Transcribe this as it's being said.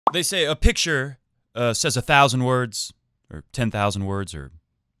They say a picture says 1,000 words, or 10,000 words, or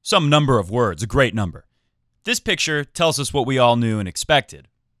some number of words, a great number. This picture tells us what we all knew and expected.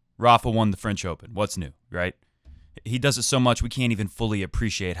 Rafa won the French Open. What's new, right? He does it so much we can't even fully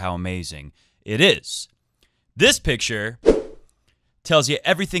appreciate how amazing it is. This picture tells you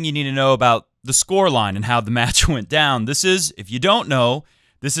everything you need to know about the scoreline and how the match went down. This is, if you don't know,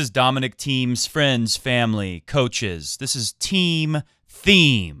 this is Dominic Thiem's friends, family, coaches. This is team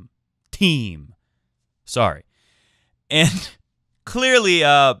theme. Team. Sorry. And clearly,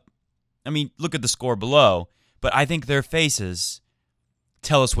 look at the score below, but I think their faces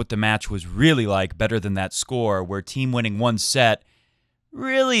tell us what the match was really like better than that score, where team winning one set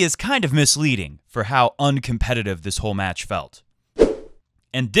really is kind of misleading for how uncompetitive this whole match felt.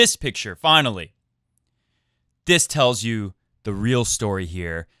 And this picture, finally, this tells you the real story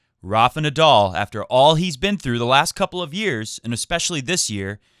here. Rafa Nadal, after all he's been through the last couple of years, and especially this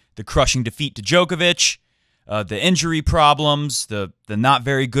year, the crushing defeat to Djokovic, the injury problems, the not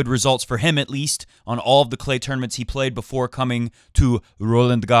very good results for him, at least, on all of the clay tournaments he played before coming to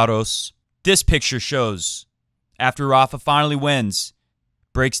Roland Garros. This picture shows, after Rafa finally wins,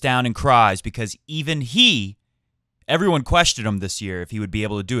 breaks down and cries because even everyone questioned him this year if he would be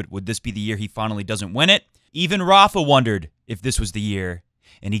able to do it. Would this be the year he finally doesn't win it? Even Rafa wondered if this was the year,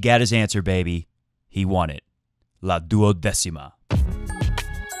 and he got his answer, baby. He won it. La duodecima.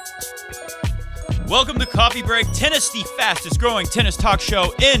 Welcome to Coffee Break Tennis, the fastest growing tennis talk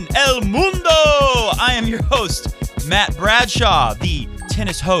show in El Mundo. I am your host, Matt Bradshaw, the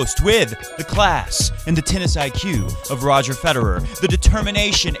tennis host with the class and the tennis IQ of Roger Federer, the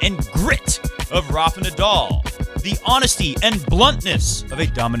determination and grit of Rafa Nadal, the honesty and bluntness of a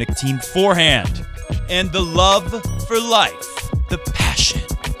Dominic Thiem forehand, and the love for life, the passion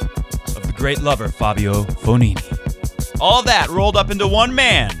of the great lover Fabio Fonini. All that rolled up into one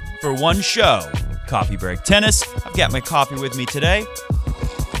man for one show. Coffee Break Tennis. I've got my coffee with me today.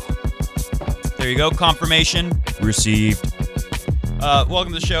 There you go. Confirmation received.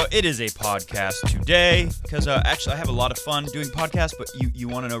 Welcome to the show. It is a podcast today because actually I have a lot of fun doing podcasts, but you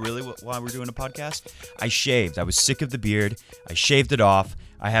want to know really why we're doing a podcast? I shaved. I was sick of the beard. I shaved it off.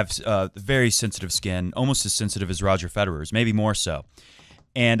 I have very sensitive skin, almost as sensitive as Roger Federer's, maybe more so.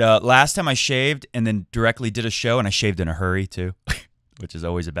 And last time I shaved and then directly did a show, and I shaved in a hurry too, which is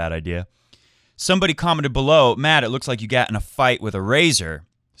always a bad idea. Somebody commented below, Matt, it looks like you got in a fight with a razor.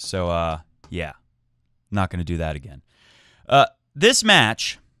 So, yeah, not going to do that again. This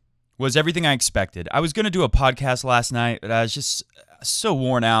match was everything I expected. I was going to do a podcast last night, but I was just so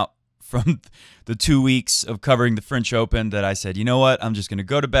worn out from the 2 weeks of covering the French Open that I said, you know what, I'm just going to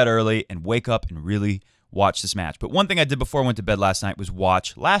go to bed early and wake up and really watch this match. But one thing I did before I went to bed last night was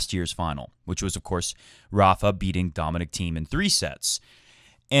watch last year's final, which was, of course, Rafa beating Dominic Thiem in 3 sets.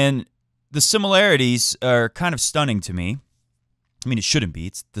 And the similarities are kind of stunning to me. I mean, it shouldn't be.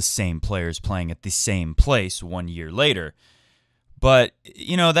 It's the same players playing at the same place 1 year later. But,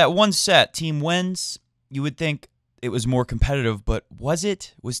 you know, that one set, Thiem wins, you would think it was more competitive, but was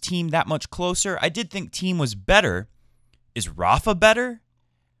it? Was Thiem that much closer? I did think Thiem was better. Is Rafa better?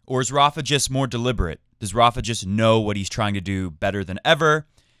 Or is Rafa just more deliberate? Does Rafa just know what he's trying to do better than ever,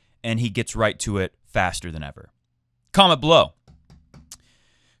 and he gets right to it faster than ever? Comment below.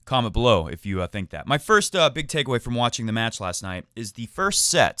 Comment below if you think that. My first big takeaway from watching the match last night is the first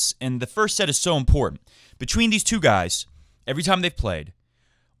sets, and the first set is so important. Between these two guys, every time they've played,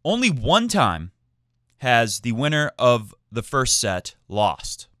 only one time has the winner of the first set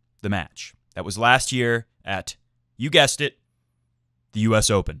lost the match. That was last year at, you guessed it, the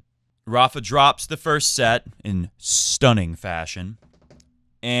U.S. Open. Rafa drops the first set in stunning fashion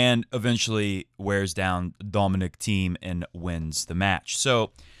and eventually wears down Dominic Thiem and wins the match.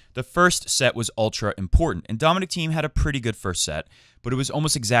 So the first set was ultra important, and Dominic Thiem had a pretty good first set, but it was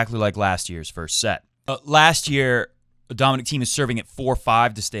almost exactly like last year's first set. Last year, Dominic Thiem is serving at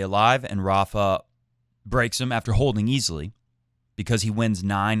 4-5 to stay alive, and Rafa breaks him after holding easily because he wins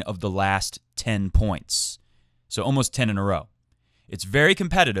 9 of the last 10 points. So almost 10 in a row. It's very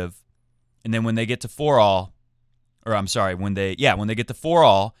competitive, and then when they get to 4-all, or I'm sorry, when they get to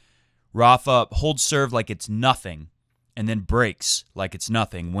 4-all, Rafa holds serve like it's nothing, and then breaks like it's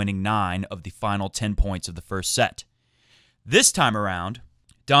nothing, winning 9 of the final 10 points of the first set. This time around,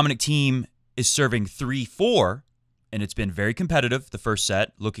 Dominic Thiem is serving 3-4, and it's been very competitive, the first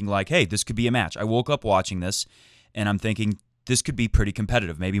set, looking like, hey, this could be a match. I woke up watching this, and I'm thinking this could be pretty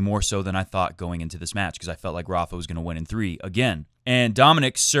competitive, maybe more so than I thought going into this match, because I felt like Rafa was going to win in 3 again. And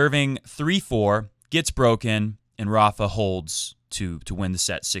Dominic serving 3-4, gets broken, and Rafa holds to win the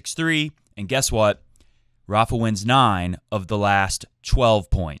set 6-3. And guess what? Rafa wins 9 of the last 12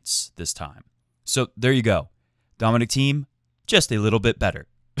 points this time. So there you go. Dominic Thiem, just a little bit better.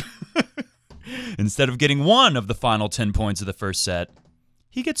 Instead of getting 1 of the final 10 points of the first set,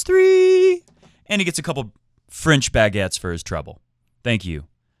 he gets 3. And he gets a couple French baguettes for his trouble. Thank you.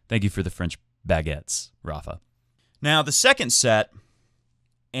 Thank you for the French baguettes, Rafa. Now, the second set,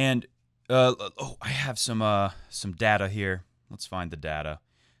 and I have some data here. Let's find the data.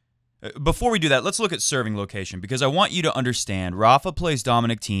 Before we do that, let's look at serving location, because I want you to understand Rafa plays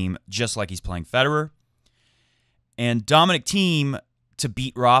Dominic Thiem just like he's playing Federer. And Dominic Thiem, to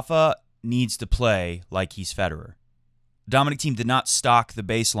beat Rafa, needs to play like he's Federer. Dominic Thiem did not stock the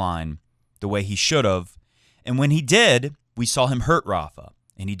baseline the way he should have. And when he did, we saw him hurt Rafa.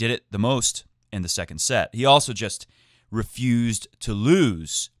 And he did it the most in the second set. He also just refused to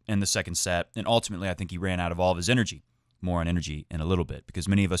lose in the second set. And ultimately, I think he ran out of all of his energy. More on energy in a little bit. Because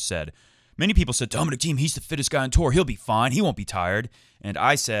many people said, Dominic Thiem, he's the fittest guy on tour. He'll be fine. He won't be tired. And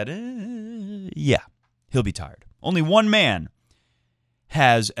I said, yeah, he'll be tired. Only one man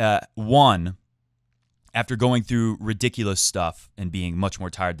has won after going through ridiculous stuff and being much more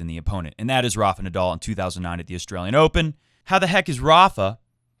tired than the opponent. And that is Rafa Nadal in 2009 at the Australian Open. How the heck is Rafa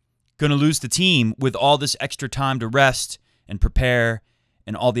going to lose the Thiem with all this extra time to rest and prepare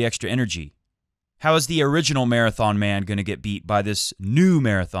and all the extra energy? How is the original marathon man going to get beat by this new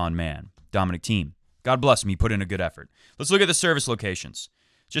marathon man, Dominic Thiem? God bless him. He put in a good effort. Let's look at the service locations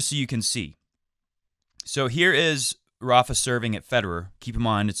just so you can see. So here is Rafa serving at Federer. Keep in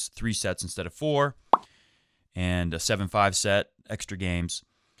mind it's 3 sets instead of 4. And a 7-5 set, extra games.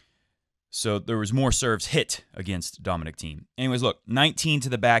 So there was more serves hit against Dominic Thiem. Anyways, look, 19 to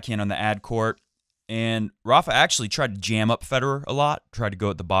the backhand on the ad court. And Rafa actually tried to jam up Federer a lot, tried to go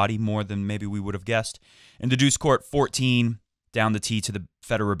at the body more than maybe we would have guessed. In the deuce court, 14 down the tee to the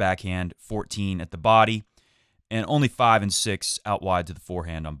Federer backhand, 14 at the body, and only 5 and 6 out wide to the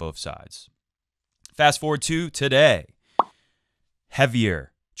forehand on both sides. Fast forward to today.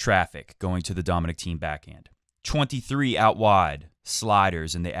 Heavier traffic going to the Dominic Thiem backhand. 23 out wide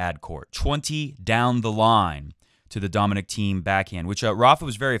sliders in the ad court. 20 down the line to the Dominic Thiem backhand, which Rafa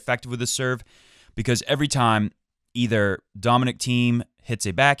was very effective with this serve because every time either Dominic Thiem hits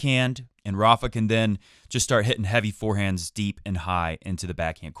a backhand and Rafa can then just start hitting heavy forehands deep and high into the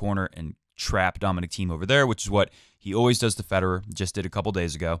backhand corner and trap Dominic Thiem over there, which is what he always does to Federer, just did a couple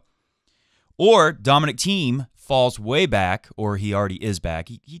days ago. Or Dominic Thiem falls way back, or he already is back.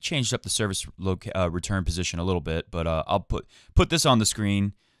 He changed up the service return position a little bit, but I'll put this on the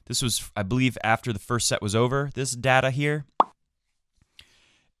screen. This was, I believe, after the first set was over, this data here.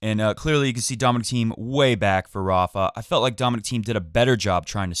 And clearly you can see Dominic Thiem way back for Rafa. I felt like Dominic Thiem did a better job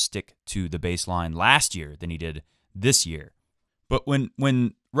trying to stick to the baseline last year than he did this year. But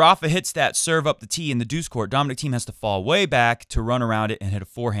when Rafa hits that serve up the tee in the deuce court, Dominic Thiem has to fall way back to run around it and hit a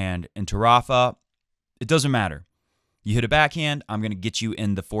forehand. And to Rafa, it doesn't matter. You hit a backhand, I'm going to get you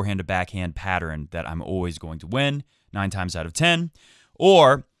in the forehand to backhand pattern that I'm always going to win 9 times out of 10.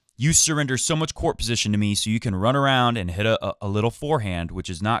 Or you surrender so much court position to me so you can run around and hit a little forehand, which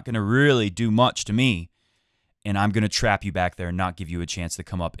is not going to really do much to me. And I'm going to trap you back there and not give you a chance to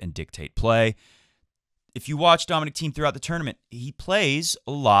come up and dictate play. If you watch Dominic Thiem throughout the tournament, he plays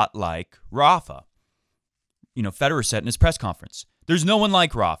a lot like Rafa. You know, Federer said in his press conference, there's no one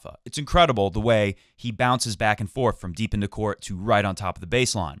like Rafa. It's incredible the way he bounces back and forth from deep into court to right on top of the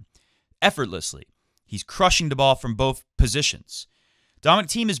baseline. Effortlessly. He's crushing the ball from both positions.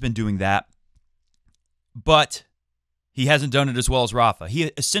 Dominic Thiem has been doing that, but he hasn't done it as well as Rafa. He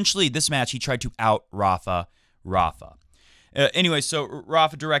essentially, this match, he tried to out Rafa. Anyway, so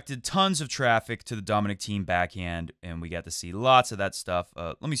Rafa directed tons of traffic to the Dominic Thiem backhand, and we got to see lots of that stuff.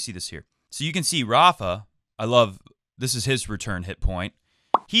 Let me see this here. So you can see Rafa, this is his return hit point.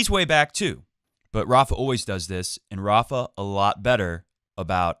 He's way back too, but Rafa always does this, and Rafa a lot better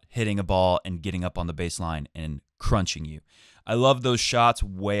about hitting a ball and getting up on the baseline and crunching you. I love those shots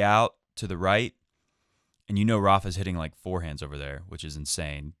way out to the right, and you know Rafa's hitting like forehands over there, which is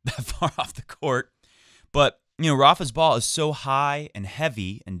insane, that far off the court. But you know, Rafa's ball is so high and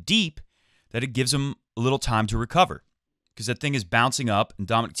heavy and deep that it gives him a little time to recover because that thing is bouncing up and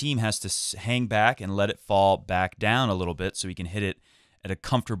Dominic Thiem has to hang back and let it fall back down a little bit so he can hit it at a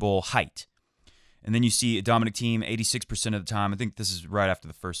comfortable height. And then you see Dominic Thiem 86% of the time. I think this is right after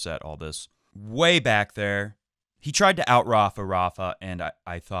the first set, all this. Way back there. He tried to out Rafa, and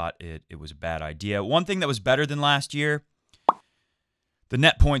I thought it was a bad idea. One thing that was better than last year, the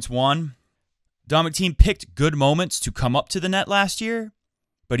net points won. Dominic Thiem picked good moments to come up to the net last year,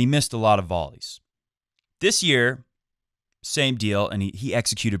 but he missed a lot of volleys. This year, same deal, and he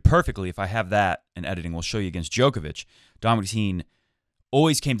executed perfectly. If I have that in editing, we'll show you against Djokovic. Dominic Thiem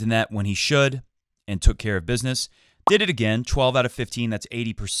always came to net when he should and took care of business. Did it again, 12 out of 15, that's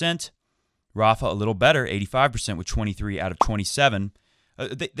 80%. Rafa a little better, 85% with 23 out of 27.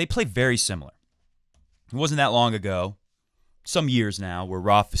 They play very similar. It wasn't that long ago, some years now, where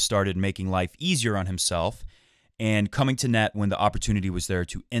Rafa started making life easier on himself and coming to net when the opportunity was there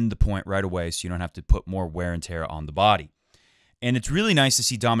to end the point right away so you don't have to put more wear and tear on the body. And it's really nice to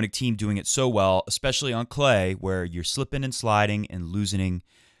see Dominic Thiem doing it so well, especially on clay, where you're slipping and sliding and losing.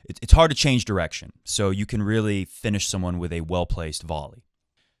 It's hard to change direction, so you can really finish someone with a well-placed volley.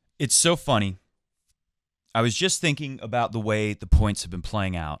 It's so funny. I was just thinking about the way the points have been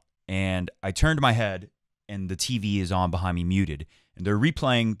playing out, and I turned my head, and the TV is on behind me muted, and they're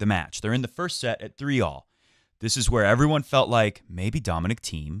replaying the match. They're in the first set at 3-all. This is where everyone felt like maybe Dominic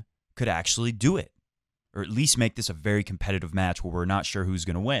Thiem could actually do it, or at least make this a very competitive match where we're not sure who's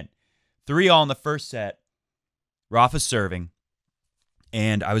going to win. 3-all in the first set. Rafa's serving,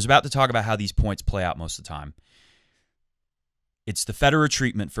 and I was about to talk about how these points play out most of the time. It's the Federer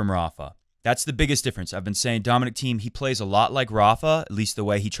treatment from Rafa. That's the biggest difference. I've been saying Dominic Thiem, he plays a lot like Rafa, at least the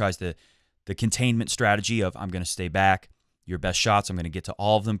way he tries the containment strategy of I'm going to stay back. Your best shots, I'm going to get to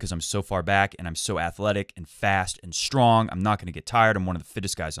all of them because I'm so far back and I'm so athletic and fast and strong. I'm not going to get tired. I'm one of the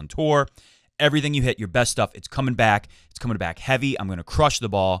fittest guys on tour. Everything you hit, your best stuff, it's coming back. It's coming back heavy. I'm going to crush the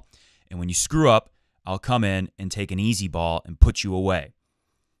ball. And when you screw up, I'll come in and take an easy ball and put you away.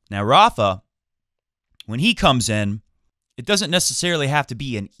 Now, Rafa, when he comes in, it doesn't necessarily have to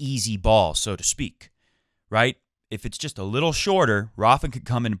be an easy ball, so to speak, right? If it's just a little shorter, Rafa could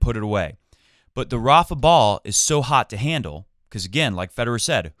come in and put it away. But the Rafa ball is so hot to handle because, again, like Federer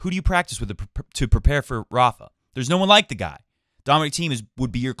said, who do you practice with to prepare for Rafa? There's no one like the guy. Dominic Thiem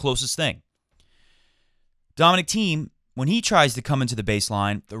would be your closest thing. Dominic Thiem, when he tries to come into the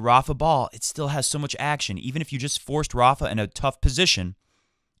baseline, the Rafa ball, it still has so much action. Even if you just forced Rafa in a tough position,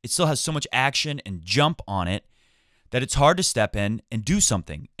 it still has so much action and jump on it that it's hard to step in and do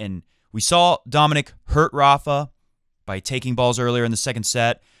something. And we saw Dominic hurt Rafa by taking balls earlier in the second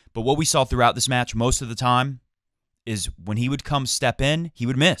set. But what we saw throughout this match most of the time is when he would come step in, he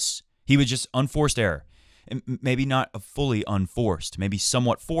would miss. He would just unforced error. And maybe not a fully unforced, maybe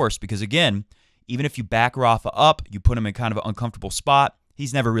somewhat forced because, again, even if you back Rafa up, you put him in kind of an uncomfortable spot,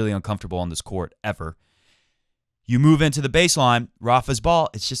 he's never really uncomfortable on this court ever. You move into the baseline, Rafa's ball,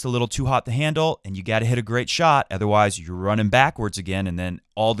 it's just a little too hot to handle, and you got to hit a great shot. Otherwise, you're running backwards again, and then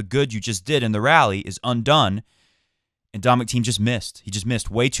all the good you just did in the rally is undone. And Dominic Thiem just missed. He just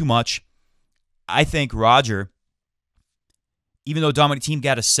missed way too much. I think Roger, even though Dominic Thiem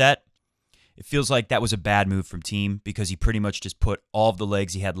got a set, it feels like that was a bad move from Thiem because he pretty much just put all of the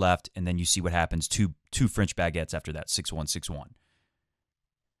legs he had left, and then you see what happens. Two French baguettes after that, 6-1, 6-1.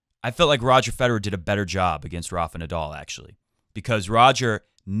 I felt like Roger Federer did a better job against Rafa Nadal, actually, because Roger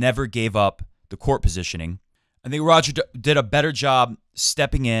never gave up the court positioning. I think Roger did a better job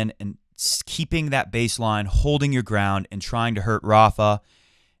stepping in and keeping that baseline, holding your ground, and trying to hurt Rafa.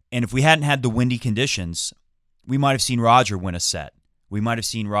 And if we hadn't had the windy conditions, we might have seen Roger win a set. We might have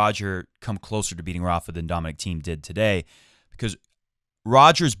seen Roger come closer to beating Rafa than Dominic Thiem did today because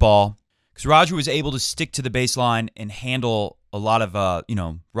Roger's ball, because Roger was able to stick to the baseline and handle a lot of,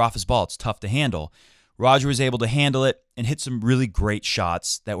 Rafa's ball. It's tough to handle. Roger was able to handle it and hit some really great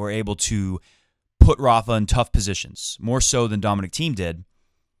shots that were able to put Rafa in tough positions, more so than Dominic Thiem did.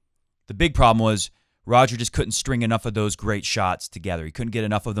 The big problem was Roger just couldn't string enough of those great shots together. He couldn't get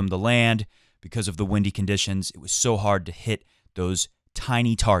enough of them to land because of the windy conditions. It was so hard to hit those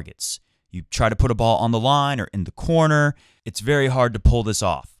tiny targets. You try to put a ball on the line or in the corner, it's very hard to pull this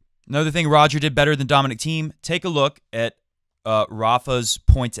off. Another thing Roger did better than Dominic Thiem, take a look at Rafa's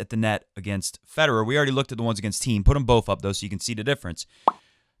points at the net against Federer. We already looked at the ones against Thiem. Put them both up, though, so you can see the difference.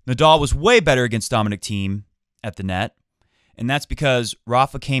 Nadal was way better against Dominic Thiem at the net. And that's because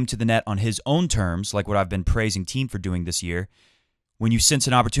Rafa came to the net on his own terms, like what I've been praising Thiem for doing this year. When you sense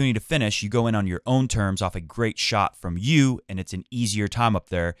an opportunity to finish, you go in on your own terms off a great shot from you, and it's an easier time up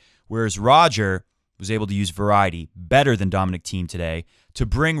there. Whereas Roger was able to use variety better than Dominic Thiem today to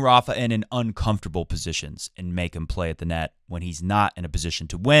bring Rafa in uncomfortable positions and make him play at the net when he's not in a position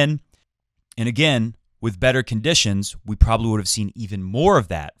to win. And again, with better conditions, we probably would have seen even more of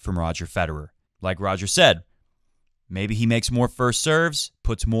that from Roger Federer. Like Roger said, maybe he makes more first serves,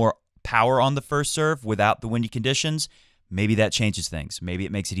 puts more power on the first serve without the windy conditions. Maybe that changes things. Maybe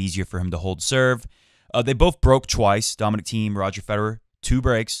it makes it easier for him to hold serve. They both broke twice. Dominic Thiem, Roger Federer, 2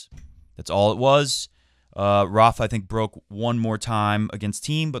 breaks. That's all it was. Rafa, I think, broke one more time against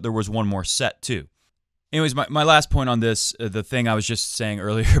Thiem, but there was one more set too. Anyways, my last point on this, the thing I was just saying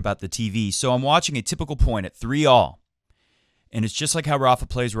earlier about the TV. So I'm watching a typical point at 3-all, and it's just like how Rafa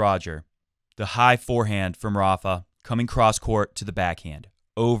plays Roger. The high forehand from Rafa coming cross court to the backhand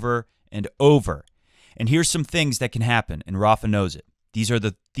over and over. And here's some things that can happen, and Rafa knows it. These are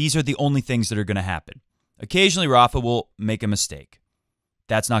the only things that are going to happen. Occasionally, Rafa will make a mistake.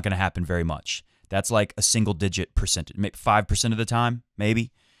 That's not going to happen very much. That's like a single-digit percentage, maybe 5% of the time,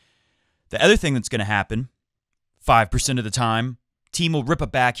 maybe. The other thing that's going to happen, 5% of the time, team will rip a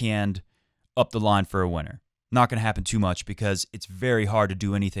backhand up the line for a winner. Not going to happen too much because it's very hard to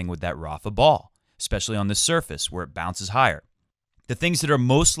do anything with that Rafa ball, especially on this surface where it bounces higher. The things that are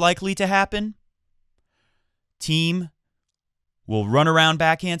most likely to happen, team will run around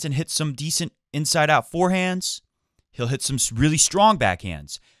backhands and hit some decent inside-out forehands. He'll hit some really strong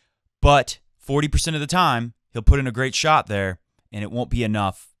backhands. But 40% of the time, he'll put in a great shot there, and it won't be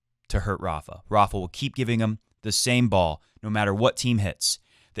enough to hurt Rafa. Rafa will keep giving him the same ball no matter what team hits.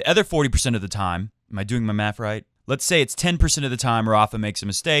 The other 40% of the time, am I doing my math right? Let's say it's 10% of the time Rafa makes a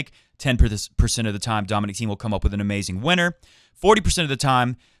mistake. 10% of the time, Dominic Thiem will come up with an amazing winner. 40% of the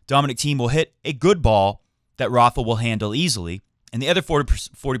time, Dominic Thiem will hit a good ball that Rafa will handle easily. And the other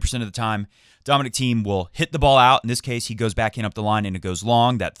 40% of the time, Dominic Thiem will hit the ball out. In this case, he goes back in up the line and it goes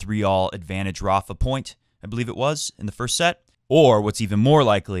long. That 3-all advantage Rafa point, I believe it was, in the first set. Or what's even more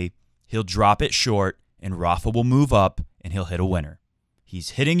likely, he'll drop it short and Rafa will move up and he'll hit a winner.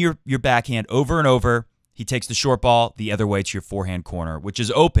 He's hitting your backhand over and over. He takes the short ball the other way to your forehand corner, which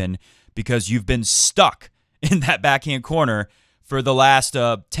is open because you've been stuck in that backhand corner for the last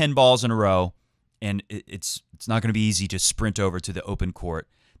 10 balls in a row. And it's not going to be easy to sprint over to the open court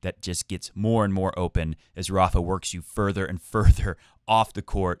that just gets more and more open as Rafa works you further and further off the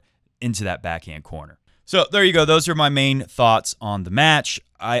court into that backhand corner. So there you go. Those are my main thoughts on the match.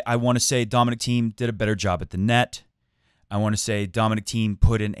 I want to say Dominic Thiem did a better job at the net. I want to say Dominic Thiem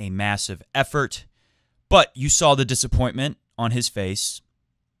put in a massive effort, but you saw the disappointment on his face.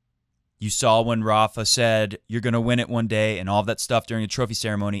 You saw when Rafa said, you're going to win it one day and all of that stuff during the trophy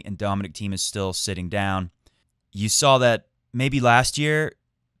ceremony, and Dominic Thiem is still sitting down. You saw that maybe last year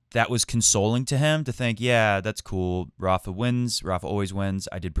that was consoling to him to think, yeah, that's cool. Rafa wins. Rafa always wins.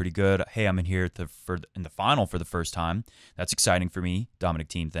 I did pretty good. Hey, I'm in here in the final for the first time. That's exciting for me, Dominic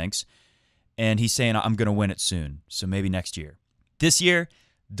Thiem thinks. And he's saying, I'm going to win it soon, so maybe next year. This year,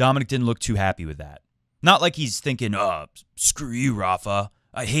 Dominic didn't look too happy with that. Not like he's thinking, oh, screw you, Rafa.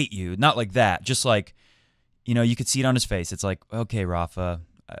 I hate you. Not like that. Just like, you could see it on his face. It's like, okay, Rafa,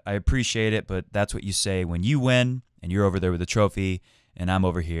 I appreciate it, but that's what you say when you win and you're over there with the trophy and I'm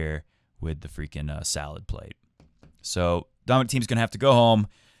over here with the freaking salad plate. So Dominic Thiem's going to have to go home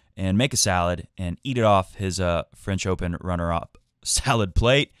and make a salad and eat it off his French Open runner-up salad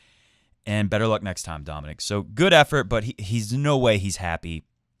plate. And better luck next time, Dominic. So good effort, but he's no way he's happy.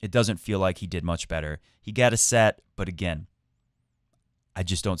 It doesn't feel like he did much better. He got a set, but again, I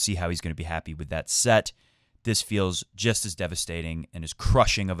just don't see how he's going to be happy with that set. This feels just as devastating and as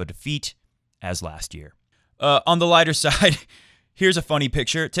crushing of a defeat as last year. On the lighter side, here's a funny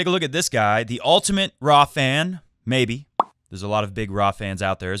picture. Take a look at this guy, the ultimate Rafa fan, maybe. There's a lot of big Rafa fans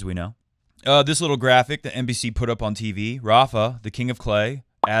out there, as we know. This little graphic that NBC put up on TV, Rafa, the king of clay,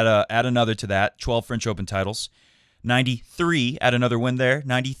 add another to that, 12 French Open titles. 93, add another win there,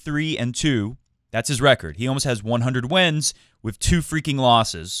 93-2. That's his record. He almost has 100 wins with 2 freaking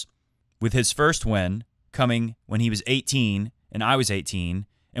losses, with his first win coming when he was 18 and I was 18,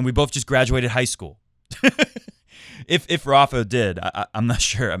 and we both just graduated high school. If Rafa did, I'm not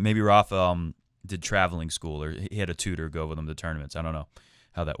sure. Maybe Rafa did traveling school, or he had a tutor go with him to tournaments. I don't know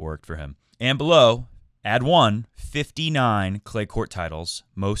how that worked for him. And below, add 59 clay court titles,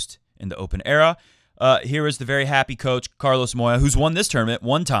 most in the Open era. Here is the very happy coach, Carlos Moya, who's won this tournament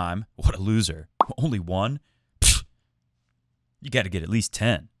one time. What a loser. Only one? Pfft. You got to get at least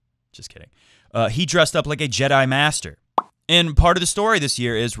 10. Just kidding. He dressed up like a Jedi Master. And part of the story this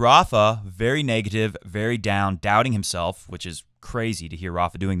year is Rafa, very negative, very down, doubting himself, which is crazy to hear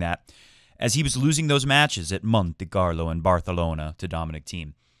Rafa doing that, as he was losing those matches at Monte Carlo and Barcelona to Dominic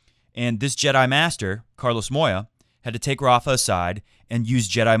Thiem. And this Jedi Master, Carlos Moya, had to take Rafa aside and use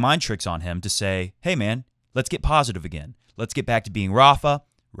Jedi mind tricks on him to say, hey, man, let's get positive again. Let's get back to being Rafa.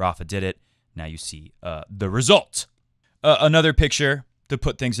 Rafa did it. Now you see the result. Another picture to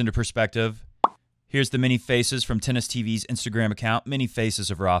put things into perspective. Here's the many faces from Tennis TV's Instagram account. Many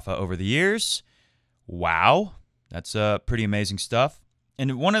faces of Rafa over the years. Wow. That's pretty amazing stuff.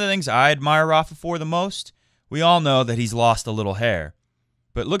 And one of the things I admire Rafa for the most, we all know that he's lost a little hair.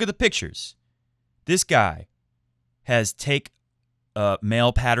 But look at the pictures. This guy has take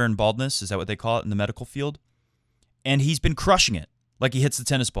male pattern baldness. Is that what they call it in the medical field? And he's been crushing it like he hits the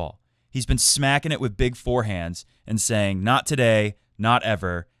tennis ball. He's been smacking it with big forehands and saying, not today, not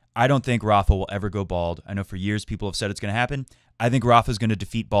ever. I don't think Rafa will ever go bald. I know for years people have said it's going to happen. I think Rafa's going to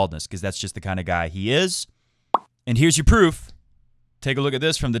defeat baldness because that's just the kind of guy he is. And here's your proof. Take a look at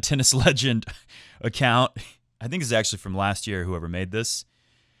this from the Tennis Legend account. I think it's actually from last year, whoever made this.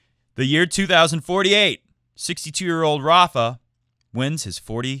 The year 2048, 62-year-old Rafa wins his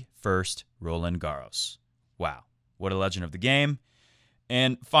 41st Roland Garros. Wow. What a legend of the game.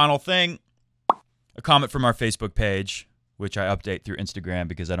 And final thing, a comment from our Facebook page, which I update through Instagram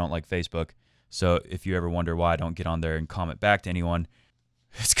because I don't like Facebook. So if you ever wonder why I don't get on there and comment back to anyone,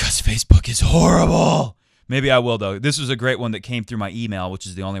 it's because Facebook is horrible. Maybe I will, though. This was a great one that came through my email, which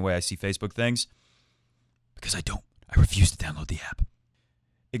is the only way I see Facebook things. Because I refuse to download the app.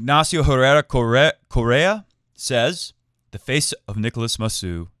 Ignacio Herrera Correa says, the face of Nicolas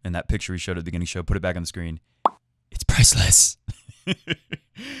Massou in that picture he showed at the beginning of the show, put it back on the screen. It's priceless.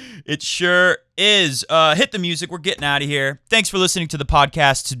 It sure is. Hit the music. We're getting out of here. Thanks for listening to the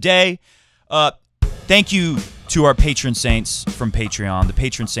podcast today. Thank you to our patron saints from Patreon, the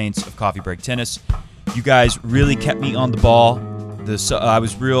patron saints of Coffee Break Tennis. You guys really kept me on the ball. I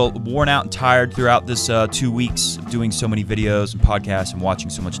was real worn out and tired throughout this 2 weeks of doing so many videos and podcasts and watching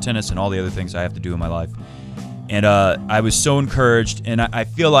so much tennis and all the other things I have to do in my life. And I was so encouraged, and I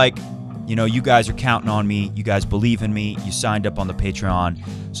feel like, you guys are counting on me. You guys believe in me. You signed up on the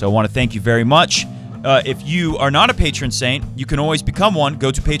Patreon. So I want to thank you very much. If you are not a patron saint, you can always become one.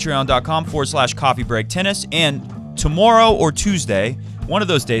 Go to patreon.com/coffeebreaktennis. And tomorrow or Tuesday, one of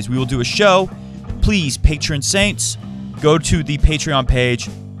those days, we will do a show. Please, patron saints, go to the Patreon page,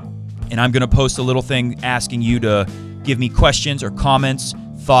 and I'm going to post a little thing asking you to give me questions or comments,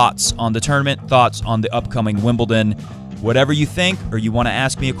 thoughts on the tournament, thoughts on the upcoming Wimbledon. Whatever you think or you want to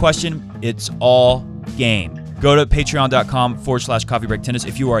ask me a question, it's all game. Go to patreon.com/coffeebreaktennis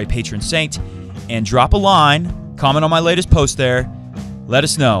if you are a patron saint and drop a line, comment on my latest post there. Let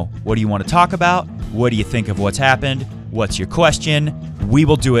us know. What do you want to talk about? What do you think of what's happened? What's your question? We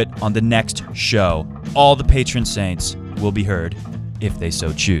will do it on the next show. All the patron saints will be heard if they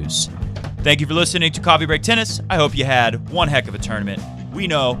so choose. Thank you for listening to Coffee Break Tennis. I hope you had one heck of a tournament. We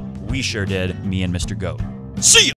know we sure did, me and Mr. Goat. See ya!